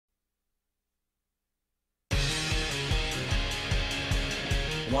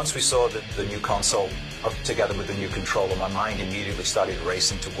Once we saw the new console together with the new controller, my mind immediately started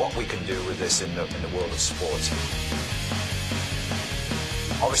racing to what we can do with this in the world of sports.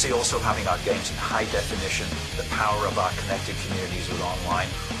 Obviously also having our games in high definition, the power of our connected communities with online,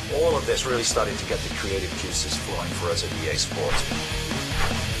 all of this really started to get the creative juices flowing for us at EA Sports.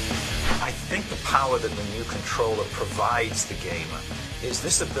 I think the power that the new controller provides the gamer is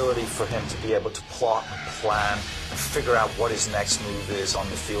this ability for him to be able to plot and plan and figure out what his next move is on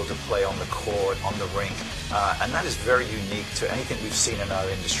the field of play, on the court, on the rink, and that is very unique to anything we've seen in our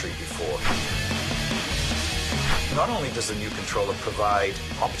industry before. Not only does the new controller provide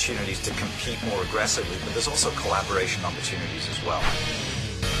opportunities to compete more aggressively, but there's also collaboration opportunities as well.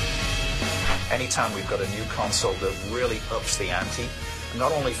 Anytime we've got a new console that really ups the ante,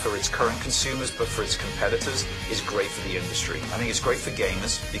 not only for its current consumers, but for its competitors, is great for the industry. I think it's great for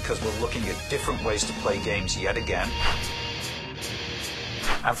gamers because we're looking at different ways to play games yet again.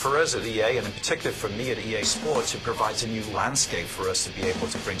 And for us at EA, and in particular for me at EA Sports, it provides a new landscape for us to be able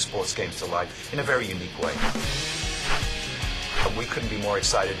to bring sports games to life in a very unique way. And we couldn't be more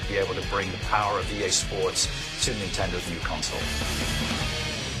excited to be able to bring the power of EA Sports to Nintendo's new console.